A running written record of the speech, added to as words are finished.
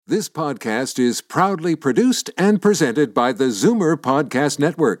This podcast is proudly produced and presented by the Zoomer Podcast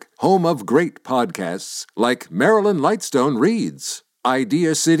Network, home of great podcasts like Marilyn Lightstone Reads,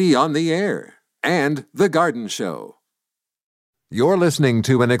 Idea City on the Air, and The Garden Show. You're listening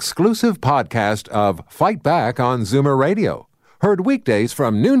to an exclusive podcast of Fight Back on Zoomer Radio, heard weekdays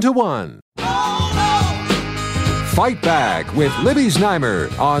from noon to 1. Oh, no! Fight Back with Libby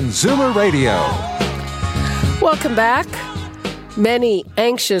Znaimer on Zoomer Radio. Welcome back. Many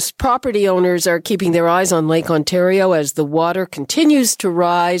anxious property owners are keeping their eyes on Lake Ontario as the water continues to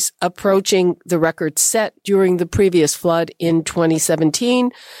rise, approaching the record set during the previous flood in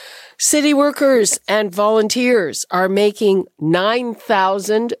 2017. City workers and volunteers are making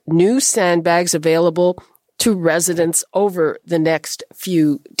 9,000 new sandbags available to residents over the next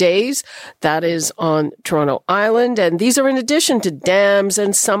few days. That is on Toronto Island. And these are in addition to dams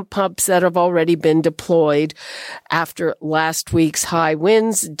and sump pumps that have already been deployed after last week's high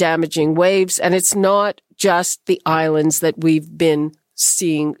winds, damaging waves. And it's not just the islands that we've been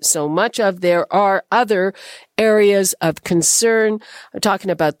seeing so much of. There are other areas of concern. I'm talking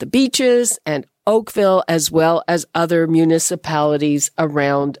about the beaches and Oakville, as well as other municipalities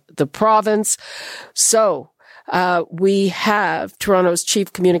around the province. So, we have Toronto's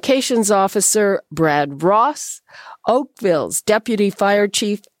Chief Communications Officer, Brad Ross, Oakville's Deputy Fire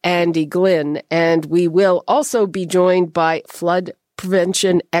Chief, Andy Glynn, and we will also be joined by flood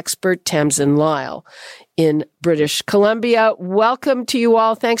prevention expert Tamsin Lyle in British Columbia. Welcome to you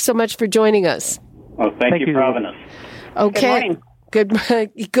all. Thanks so much for joining us. Well, thank you for having us. Okay.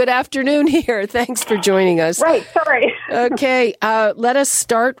 Good afternoon here. Thanks for joining us. Right, sorry. Okay, let us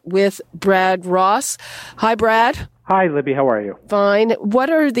start with Brad Ross. Hi, Brad. Hi, Libby. How are you? Fine. What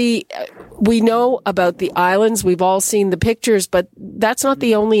are we know about the islands. We've all seen the pictures, but that's not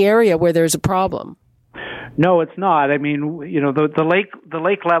the only area where there's a problem. No, it's not. I mean, the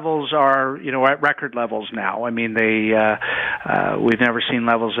lake levels are, at record levels now. I mean, we've never seen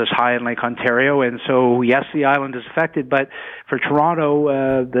levels this high in Lake Ontario, and so yes, the island is affected. But for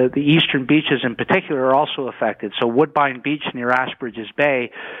Toronto, the eastern beaches in particular are also affected. So Woodbine Beach near Ashbridges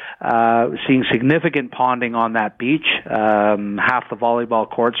Bay, seeing significant ponding on that beach. Half the volleyball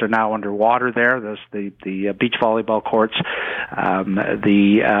courts are now underwater there. The beach volleyball courts.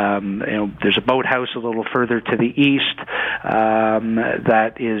 There's a boathouse a little further to the east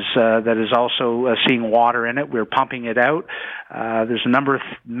that is also seeing water in it. We're pumping it out. There's a number of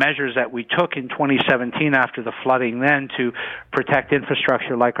measures that we took in 2017 after the flooding then to protect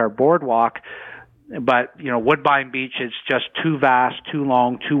infrastructure like our boardwalk. But, Woodbine Beach is just too vast, too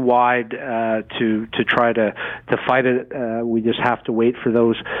long, too wide to try to fight it. We just have to wait for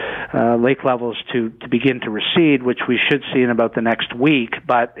those lake levels to begin to recede, which we should see in about the next week.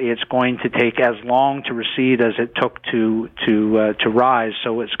 But it's going to take as long to recede as it took to rise.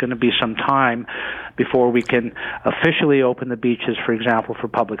 So it's going to be some time before we can officially open the beaches, for example, for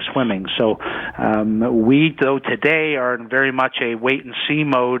public swimming. So we, though, today are in very much a wait-and-see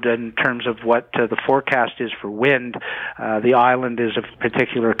mode in terms of what the forecast is for wind. The island is of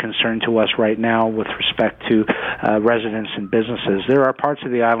particular concern to us right now with respect to residents and businesses. There are parts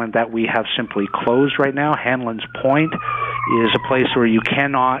of the island that we have simply closed right now. Hanlon's Point is a place where you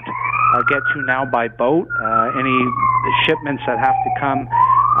cannot get to now by boat. Any shipments that have to come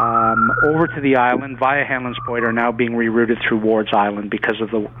over to the island via Hanlon's Point are now being rerouted through Ward's Island because of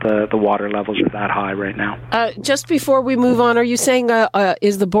the water levels are that high right now. Just before we move on, are you saying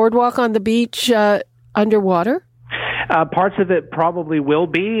is the boardwalk on the beach underwater? Parts of it probably will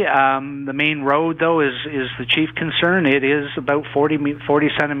be. The main road, though, is the chief concern. It is about 40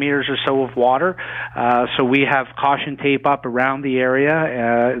 centimeters or so of water. So we have caution tape up around the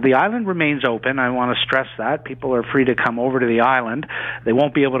area. The island remains open. I want to stress that. People are free to come over to the island. They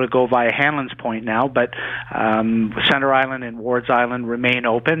won't be able to go via Hanlon's Point now, but Center Island and Ward's Island remain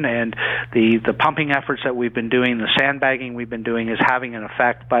open. And the pumping efforts that we've been doing, the sandbagging we've been doing is having an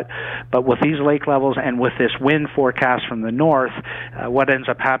effect. But with these lake levels and with this wind forecast from the north, what ends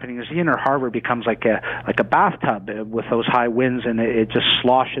up happening is the inner harbor becomes like a bathtub with those high winds, and it just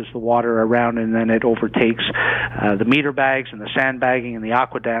sloshes the water around, and then it overtakes the meter bags and the sandbagging and the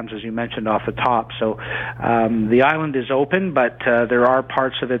aqua dams, as you mentioned off the top. So the island is open, but there are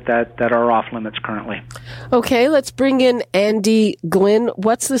parts of it that are off limits currently. Okay, let's bring in Andy Glynn.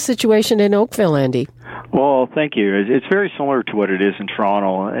 What's the situation in Oakville, Andy? Well, thank you. It's very similar to what it is in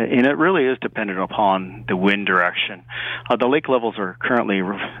Toronto, and it really is dependent upon the wind direction. The lake levels are currently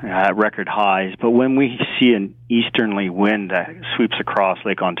at record highs, but when we see an easterly wind that sweeps across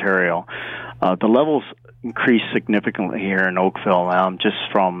Lake Ontario, the levels increase significantly here in Oakville, just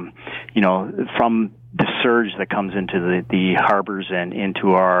from the surge that comes into the harbors and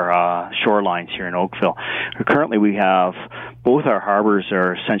into our shorelines here in Oakville. Currently, we have both our harbors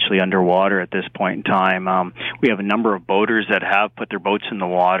are essentially underwater at this point in time. We have a number of boaters that have put their boats in the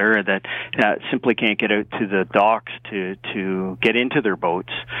water that simply can't get out to the docks to get into their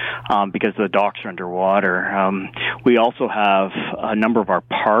boats because the docks are underwater. We also have a number of our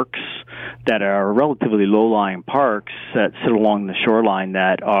parks that are relatively low-lying parks that sit along the shoreline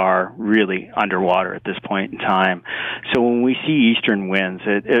that are really underwater at this point in time. So when we see eastern winds,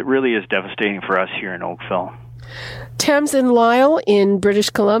 it really is devastating for us here in Oakville. Tamsin, Lyle in British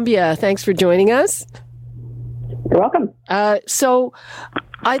Columbia, thanks for joining us. You're welcome. So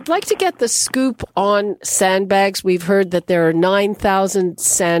I'd like to get the scoop on sandbags. We've heard that there are 9,000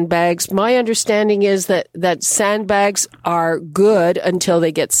 sandbags. My understanding is that sandbags are good until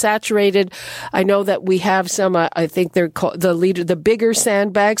they get saturated. I know that we have some, I think they're called the bigger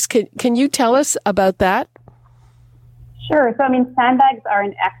sandbags. Can you tell us about that? Sure. So, sandbags are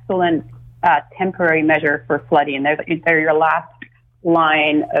an excellent temporary measure for flooding. They're your last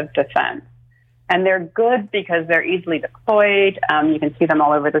line of defense. And they're good because they're easily deployed. You can see them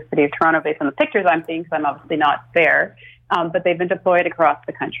all over the city of Toronto based on the pictures I'm seeing, because I'm obviously not there. But they've been deployed across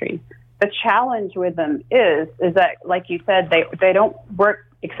the country. The challenge with them is that, like you said, they don't work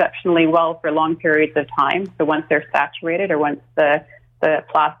exceptionally well for long periods of time. So once they're saturated or once the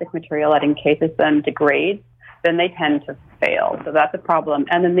plastic material that encases them degrades, then they tend to fail. So that's a problem.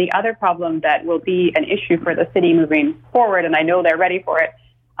 And then the other problem that will be an issue for the city moving forward, and I know they're ready for it,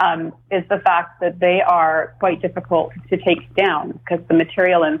 is the fact that they are quite difficult to take down because the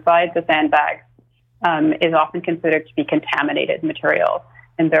material inside the sandbags is often considered to be contaminated material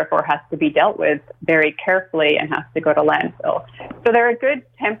and therefore has to be dealt with very carefully and has to go to landfill. So they're a good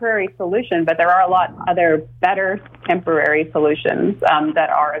temporary solution, but there are a lot other better temporary solutions that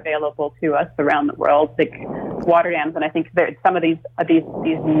are available to us around the world, like water dams. And I think that some of these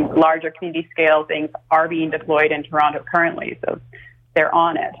larger community scale things are being deployed in Toronto currently. So they're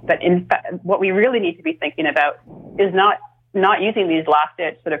on it. But in fact, what we really need to be thinking about is not using these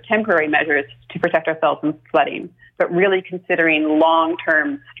last-ditch sort of temporary measures to protect ourselves from flooding, but really considering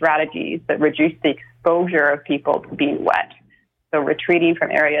long-term strategies that reduce the exposure of people to being wet. So retreating from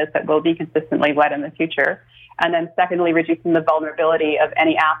areas that will be consistently wet in the future. And then secondly, reducing the vulnerability of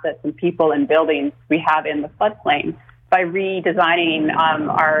any assets and people and buildings we have in the floodplain by redesigning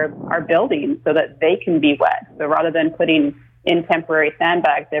our buildings so that they can be wet. So rather than putting in temporary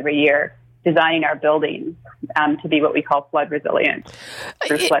sandbags every year, designing our buildings to be what we call flood resilient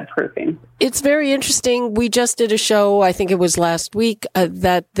or flood proofing. It's very interesting. We just did a show, I think it was last week,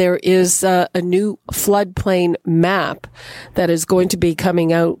 that there is a new floodplain map that is going to be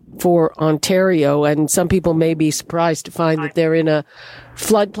coming out for Ontario, and some people may be surprised to find that they're in a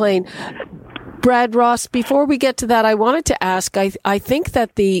floodplain. Brad Ross, before we get to that, I wanted to ask, I think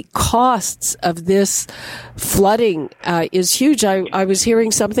that the costs of this flooding is huge. I was hearing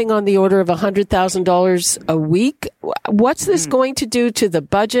something on the order of $100,000 a week. What's this going to do to the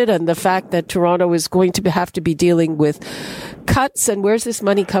budget and the fact that Toronto is going to have to be dealing with cuts, and where's this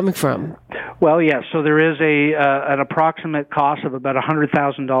money coming from? Well, yeah, so there is an approximate cost of about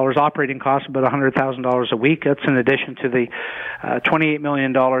 $100,000, operating cost of about $100,000 a week. That's in addition to the $28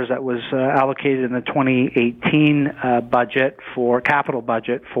 million that was allocated in the 2018 budget for capital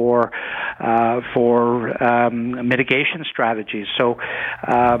budget for mitigation strategies. So,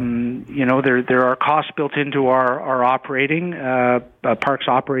 there are costs built into our operating parks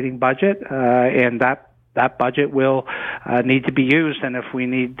operating budget, and that budget will need to be used, and if we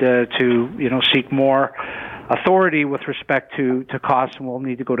need to seek more authority with respect to costs, and we'll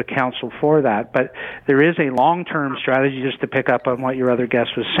need to go to council for that. But there is a long-term strategy, just to pick up on what your other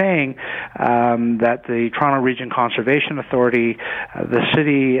guest was saying, that the Toronto Region Conservation Authority, the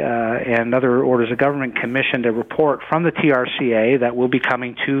city, and other orders of government commissioned a report from the TRCA that will be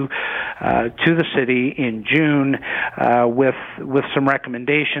coming to the city in June with some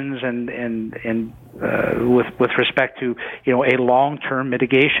recommendations and with respect to a long-term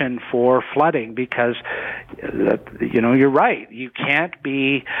mitigation for flooding, because you're right, you can't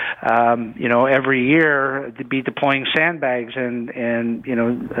be every year be deploying sandbags and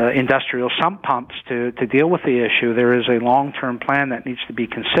industrial sump pumps to deal with the issue. There is a long-term plan that needs to be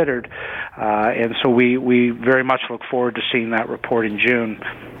considered, and so we very much look forward to seeing that report in June.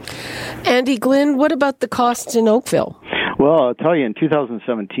 Andy, Glynn, what about the costs in Oakville? Well, I'll tell you, in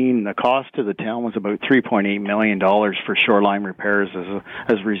 2017, the cost to the town was about $3.8 million for shoreline repairs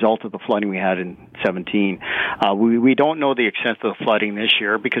as a result of the flooding we had in 17. We don't know the extent of the flooding this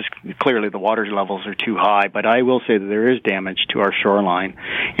year because clearly the water levels are too high, but I will say that there is damage to our shoreline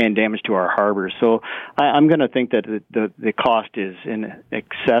and damage to our harbors. So I'm going to think that the cost is in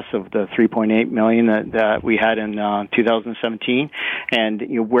excess of the $3.8 million that we had in 2017,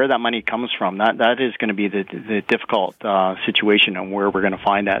 and where that money comes from, that is going to be the difficult situation and where we're going to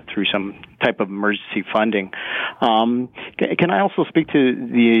find that through some type of emergency funding. Can I also speak to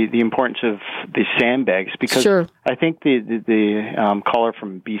the importance of the sandbags? Because sure. I think the caller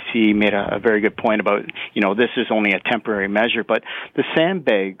from BC made a very good point about, this is only a temporary measure, but the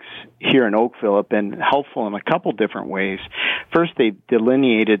sandbags here in Oakville have been helpful in a couple different ways. First, they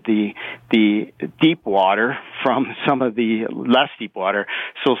delineated the deep water from some of the less deep water.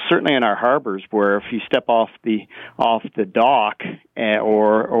 So certainly in our harbors, where if you step off the dock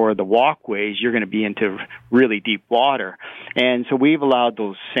or the walkways, you're going to be into really deep water. And so we've allowed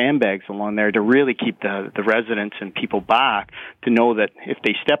those sandbags along there to really keep the residents and people back, to know that if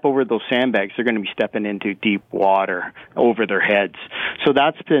they step over those sandbags, they're going to be stepping into deep water over their heads. So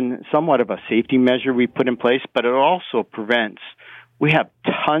that's been somewhat of a safety measure we put in place, but it also prevents. We have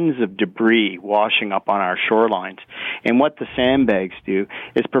tons of debris washing up on our shorelines, and what the sandbags do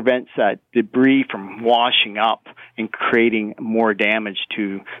is prevents that debris from washing up and creating more damage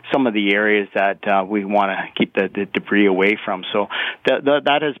to some of the areas that we want to keep the debris away from. So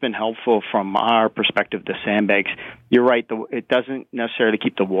that has been helpful from our perspective, the sandbags. You're right, it doesn't necessarily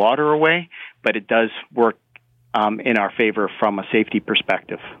keep the water away, but it does work in our favor from a safety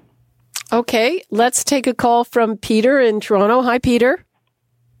perspective. Okay, let's take a call from Peter in Toronto. Hi, Peter.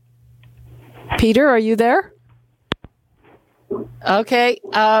 Peter, are you there? Okay,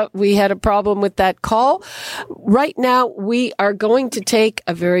 we had a problem with that call. Right now, we are going to take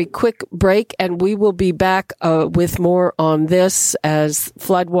a very quick break, and we will be back with more on this as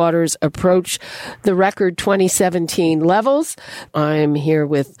floodwaters approach the record 2017 levels. I'm here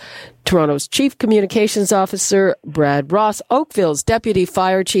with Toronto's Chief Communications Officer, Brad Ross, Oakville's Deputy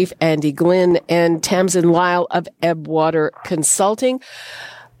Fire Chief, Andy Glynn, and Tamsin Lyle of Ebbwater Consulting.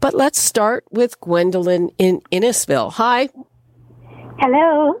 But let's start with Gwendolyn in Innisfil. Hi.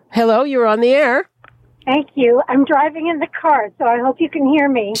 Hello. Hello, you're on the air. Thank you. I'm driving in the car, so I hope you can hear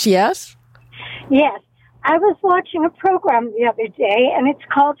me. Yes? Yes. I was watching a program the other day, and it's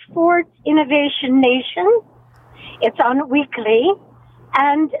called Ford's Innovation Nation. It's on weekly,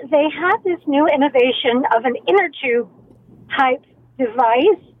 and they have this new innovation of an inner tube type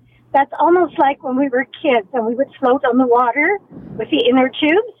device that's almost like when we were kids and we would float on the water with the inner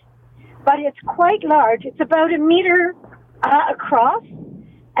tubes, but it's quite large. It's about 1 meter across,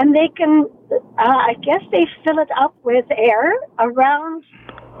 and they can, I guess they fill it up with air around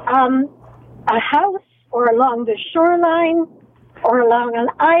a house or along the shoreline or along an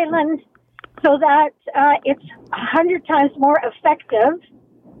island, so that it's 100 times more effective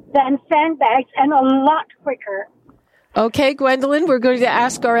than sandbags and a lot quicker. Okay, Gwendolyn, we're going to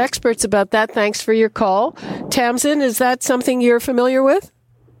ask our experts about that. Thanks for your call. Tamsin, is that something you're familiar with?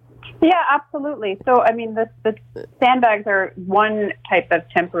 Yeah, absolutely. So, the sandbags are one type of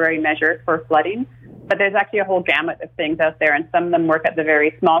temporary measure for flooding, but there's actually a whole gamut of things out there, and some of them work at the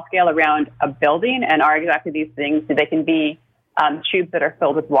very small scale around a building and are exactly these things. They can be tubes that are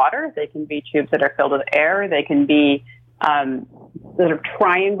filled with water. They can be tubes that are filled with air. They can be sort of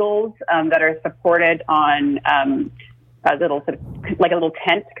triangles that are supported on a little sort of like a little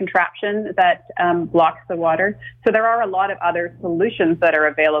tent contraption that blocks the water. So there are a lot of other solutions that are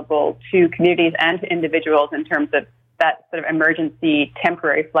available to communities and to individuals in terms of that sort of emergency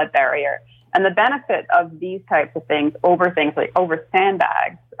temporary flood barrier. And the benefit of these types of things over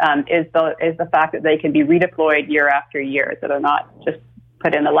sandbags is the fact that they can be redeployed year after year, so they're not just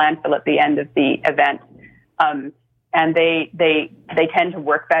put in the landfill at the end of the event. And they tend to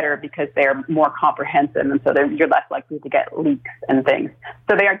work better because they're more comprehensive, and so you're less likely to get leaks and things.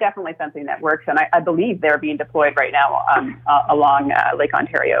 So they are definitely something that works, and I believe they're being deployed right now along Lake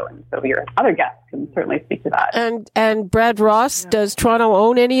Ontario, and so your other guests can certainly speak to that. And Brad Ross, does Toronto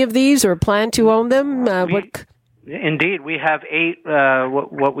own any of these or plan to own them? Indeed, we have 8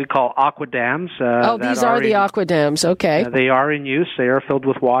 what we call aqua dams. These are the aqua dams. Okay, they are in use. They are filled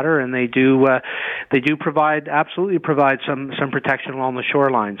with water, and they do provide some protection along the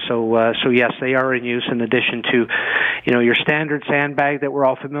shoreline. So yes, they are in use. In addition to, your standard sandbag that we're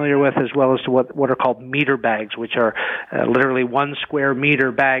all familiar with, as well as to what are called meter bags, which are literally 1 square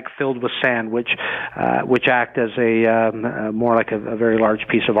meter bag filled with sand, which act as a more like a very large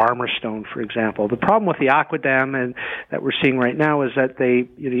piece of armor stone, for example. The problem with the aqua dam and that we're seeing right now is that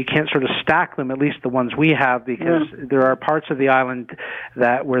you can't sort of stack them, at least the ones we have, because there are parts of the island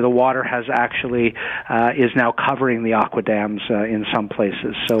where the water has actually is now covering the aqua dams in some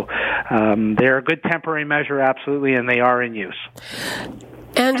places. So they're a good temporary measure, absolutely, and they are in use.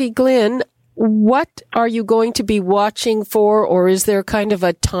 Andy, Glynn, what are you going to be watching for, or is there kind of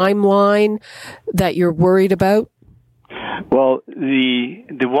a timeline that you're worried about? Well, the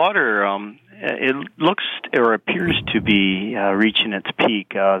water, it looks or appears to be reaching its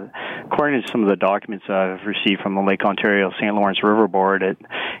peak. According to some of the documents I've received from the Lake Ontario St. Lawrence River Board,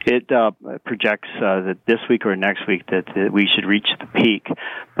 it projects that this week or next week that we should reach the peak.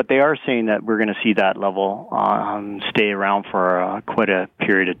 But they are saying that we're going to see that level stay around for quite a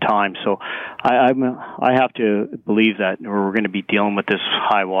period of time. So I have to believe that we're going to be dealing with this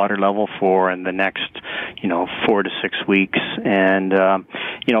high water level for in the next 4 to 6 weeks. And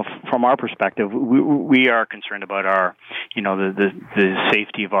from our perspective, we are concerned about our the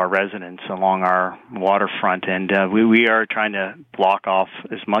safety of our residents along our waterfront, and we are trying to block off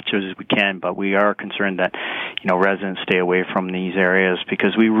as much as we can, but we are concerned that residents stay away from these areas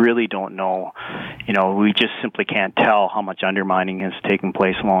because we really don't know. We just simply can't tell how much undermining is taking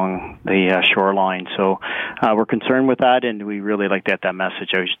place along the shoreline. So we're concerned with that, and we really like to get that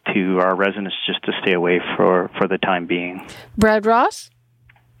message out to our residents just to stay away for the time being. Brad Ross?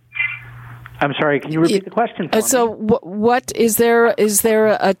 I'm sorry, can you repeat the question for me? So what is there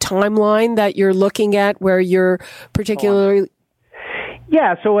a timeline that you're looking at where you're particularly...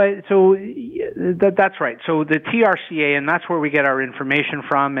 Yeah, so that's right. So the TRCA, and that's where we get our information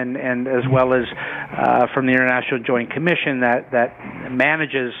from, and as well as from the International Joint Commission that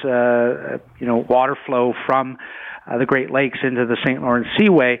manages water flow from the Great Lakes into the St. Lawrence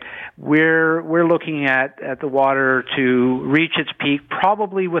Seaway. We're looking at the water to reach its peak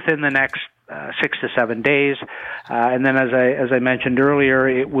probably within the next 6 to 7 days, and then as I mentioned earlier,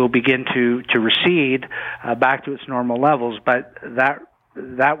 it will begin to recede back to its normal levels. But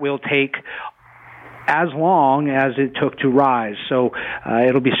that will take as long as it took to rise. So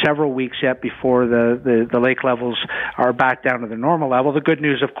it'll be several weeks yet before the lake levels are back down to the normal level. The good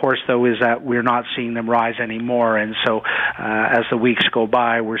news, of course, though, is that we're not seeing them rise anymore. And so as the weeks go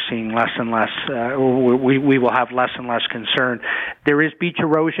by, we're seeing less and less, we will have less and less concern. There is beach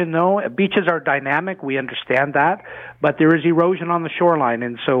erosion, though. Beaches are dynamic. We understand that. But there is erosion on the shoreline.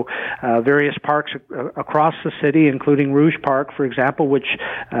 And so various parks across the city, including Rouge Park, for example, which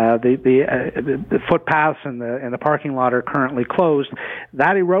the footpaths and the parking lot are currently closed.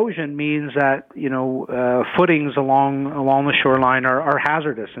 That erosion means that footings along the shoreline are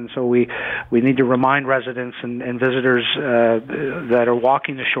hazardous, and so we need to remind residents and visitors that are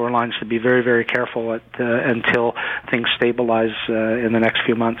walking the shorelines to be very, very careful until things stabilize in the next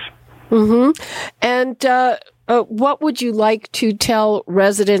few months. Mm-hmm. And what would you like to tell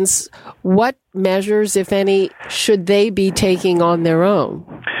residents? What measures, if any, should they be taking on their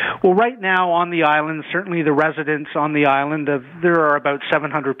own? Well, right now on the island, certainly the residents on the island, there are about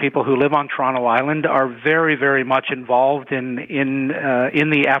 700 people who live on Toronto Island, are very, very much involved in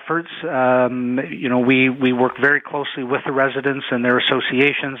the efforts. We work very closely with the residents and their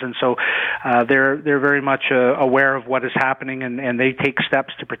associations, and so they're very much aware of what is happening, and they take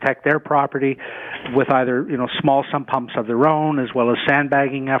steps to protect their property with either small sump pumps of their own as well as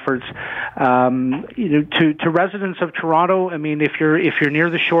sandbagging efforts. To residents of Toronto, I mean, if you're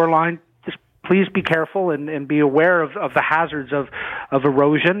near the shoreline, just please be careful and be aware of the hazards of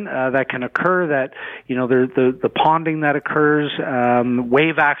erosion that can occur. That the ponding that occurs,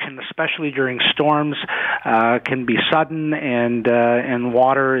 wave action, especially during storms, can be sudden, and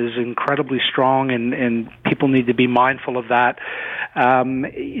water is incredibly strong, and people need to be mindful of that.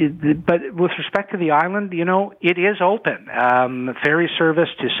 But with respect to the island, it is open. Ferry service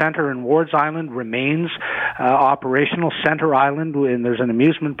to Centre and Wards Island remains operational. Centre Island, and there's an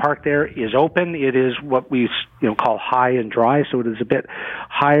amusement park there, is open. It is what we call high and dry, so it is a bit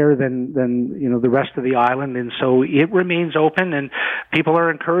higher than the rest of the island, and so it remains open. And people are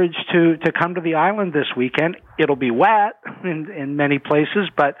encouraged to come to the island this weekend. It'll be wet in many places,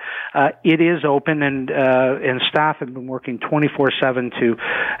 but it is open, and staff have been working 24/7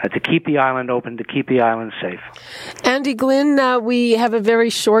 to keep the island open, to keep the island safe. Andy, Glynn, we have a very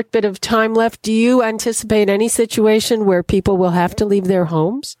short bit of time left. Do you anticipate any situation where people will have to leave their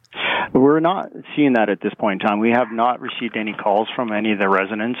homes? We're not seeing that at this point in time. We have not received any calls from any of the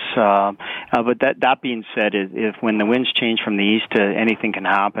residents. But that being said, if when the winds change from the east, anything can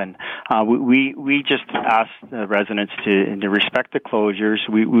happen. We just ask the residents to respect the closures.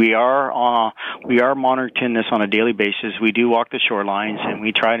 We are monitoring this on a daily basis. We do walk the shorelines, and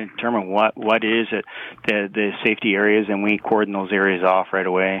we try to determine what is it, the safety areas, and we cordon those areas off right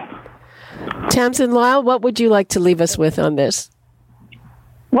away. Tamsin, Lyle, what would you like to leave us with on this?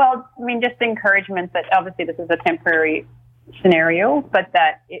 Well, just encouragement that obviously this is a temporary scenario, but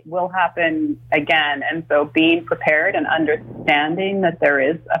that it will happen again. And so being prepared and understanding that there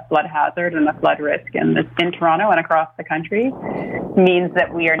is a flood hazard and a flood risk in Toronto and across the country means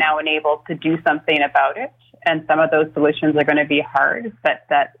that we are now enabled to do something about it. And some of those solutions are going to be hard, but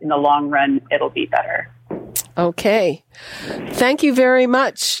that in the long run, it'll be better. Okay. Thank you very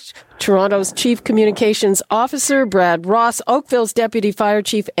much. Toronto's Chief Communications Officer, Brad Ross, Oakville's Deputy Fire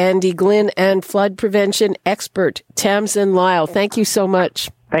Chief, Andy Glynn, and flood prevention expert, Tamsin Lyle. Thank you so much.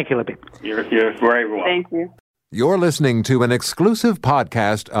 Thank you, Libby. You're very welcome. Thank you. You're listening to an exclusive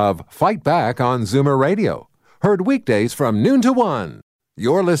podcast of Fight Back on Zoomer Radio. Heard weekdays from noon to 1.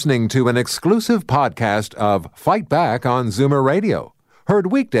 You're listening to an exclusive podcast of Fight Back on Zoomer Radio.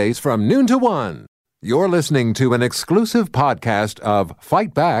 Heard weekdays from noon to 1. You're listening to an exclusive podcast of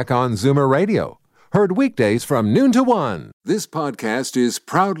Fight Back on Zoomer Radio. Heard weekdays from noon to 1. This podcast is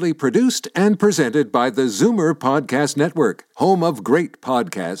proudly produced and presented by the Zoomer Podcast Network, home of great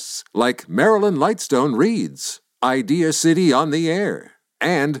podcasts like Marilyn Lightstone Reads, Idea City on the Air,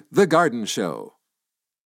 and The Garden Show.